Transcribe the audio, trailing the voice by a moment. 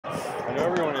I know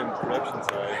everyone in the production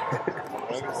side. I'm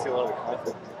going to see a lot of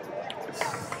content.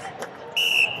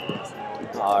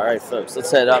 All right, folks,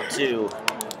 let's head up to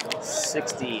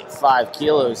 65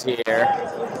 kilos here.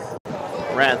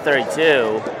 Round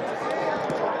 32.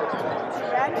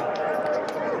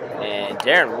 And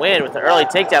Darren Wynn with the early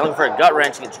takedown, looking for a gut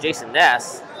wrench against Jayson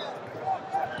Ness.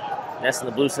 Ness in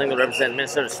the blue singlet representing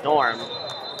Minnesota Storm.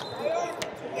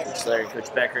 Larry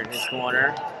Coach Becker in his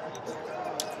corner.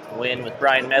 Wynn with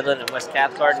Brian Medlin and Wes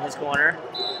Cathcart in his corner.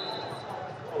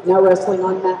 Now wrestling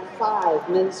on mat 5,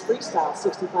 men's freestyle,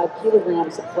 65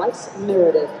 kilograms, Bryce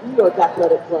Meredith, New York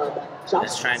Athletic Club.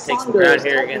 Let's try and take some ground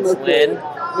here against Wynn.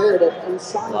 Meredith and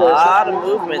Saunders. A lot of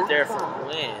movement there from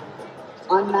Wynn.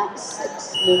 On mat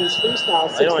 6, men's freestyle,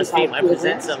 65 Light on his feet might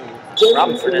present some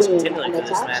problems for Ness continually for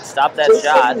this match. Stop that Jayson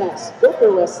shot. Ness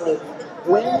Gopher wrestling.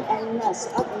 Wynn and Ness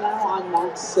up now on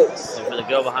mat 6. Looking for the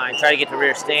go behind. Try to get the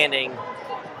rear standing.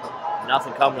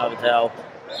 Nothing coming of it though.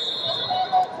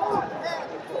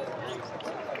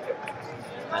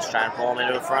 Let's try and pull him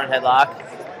into a front headlock.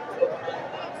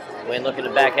 Wynn looking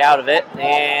to back out of it.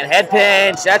 And head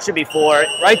pinch. That should be 4.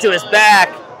 Right to his back.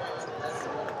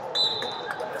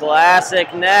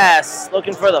 Classic Ness.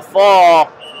 Looking for the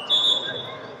fall.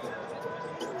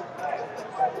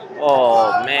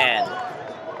 Oh, man.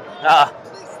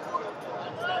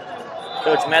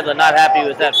 Coach Medlin not happy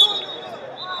with that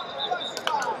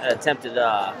attempted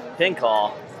pin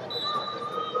call.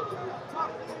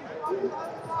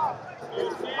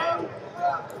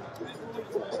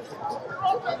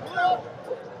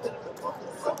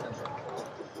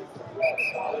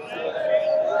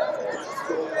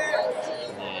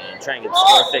 And try and get the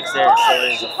score fixed there, so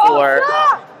it is a 4.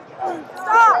 Stop!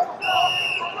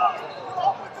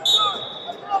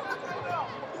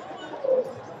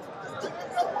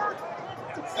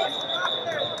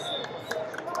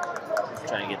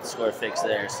 Trying to get the score fixed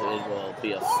there, so it will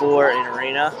be a 4 in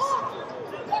arena.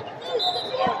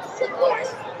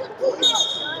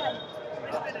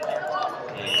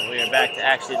 And we are back to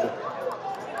action.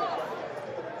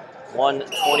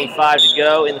 1:25 to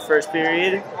go in the first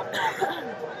period.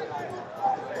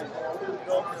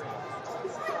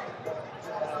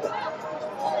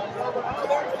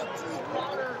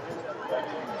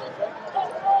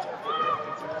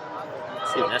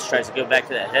 See if Ness tries to go back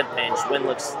to that head pinch. Wynn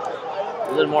looks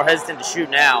a little more hesitant to shoot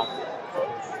now.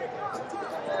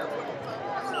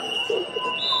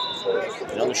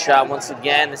 On the shot once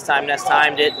again. This time Ness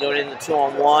timed it, going in the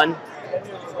 2-on-1.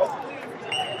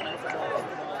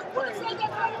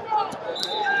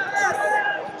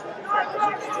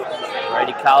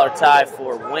 Righty collar tie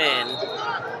for Wynn. He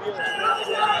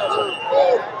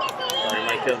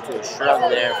might go to a shrug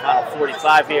there. Final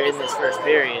 45 here in this first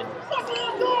period.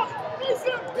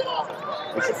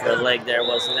 Reaching for a leg there,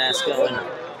 wasn't Ness going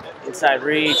inside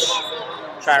reach.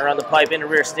 Trying to run the pipe into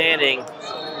rear standing.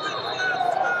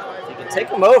 If you can take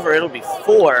him over, it'll be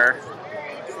 4.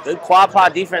 Good quad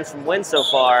pod defense from Wynn so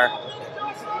far.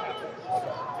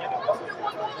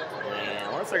 And I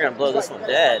wonder if they're going to blow this one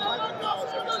dead.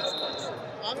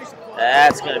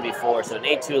 That's going to be 4, so an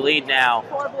 8-2 lead now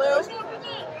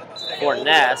for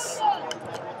Ness.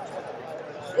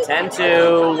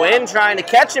 10-2, Wynn trying to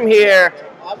catch him here.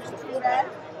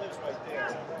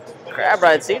 Crab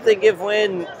ride, see if they give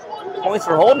Wynn points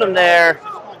for holding him there.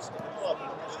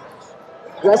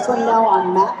 Wrestling now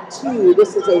on mat 2.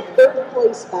 This is a 3rd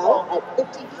place bout at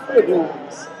 50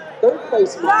 kilograms. 3rd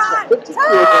place match at 50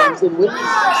 kilograms in women's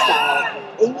freestyle.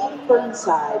 Amy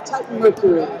Burnside, Titan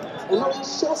Mercury. Emily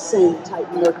Shilson,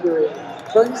 Titan Mercury.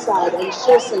 Burnside and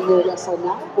Shilson will wrestle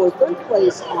now for 3rd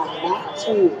place on mat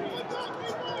 2.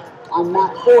 On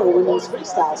mat 4, women's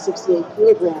freestyle, 68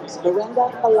 kilograms. Miranda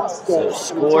Velasquez.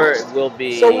 So score will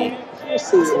be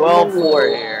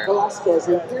 12-4 here. Velasquez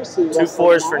and Piercy. 2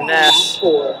 4s for Ness.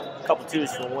 A couple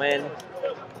 2s for Wynn.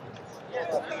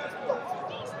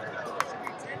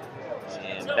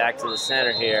 And back to the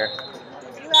center here.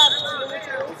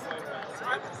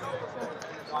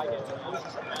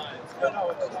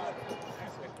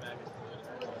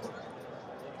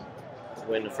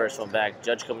 Win the first one back.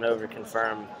 Judge coming over to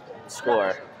confirm the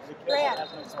score. Grant,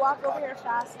 just walk over here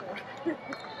faster. Let me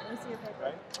see your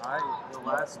paper. The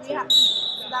last two. Yeah,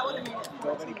 so that would have made it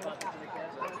 14. Yeah,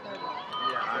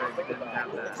 I didn't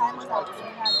have that. Time was up, so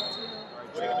you had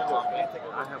to.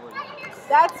 I have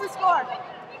That's the score.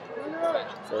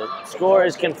 So score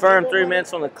is confirmed, 3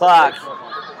 minutes on the clock.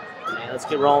 And let's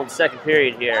get rolling the second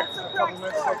period here.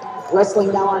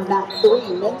 Wrestling now on mat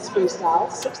 3, men's freestyle,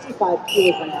 65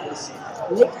 kilograms.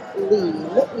 Nick Lee,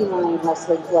 Whitney Line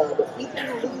Wrestling Club. Ethan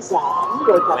Lezak, New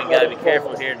York. We gotta be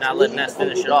careful here, not letting Ness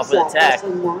finish it off with attack.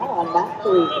 Wrestling now on mat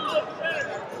 3.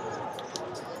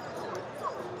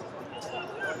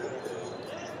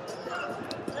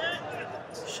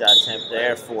 shot attempt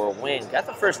there for Wynn. Got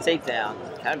the first takedown.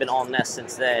 Kind of been all Ness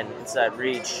since then. Inside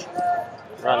reach,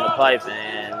 run the pipe,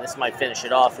 and this might finish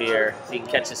it off here. If he can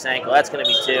catch this ankle, that's going to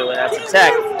be 2, and that's a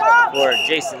tech for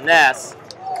Jayson Ness.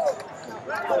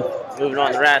 Moving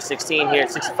on to round 16 here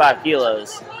at 65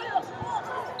 kilos.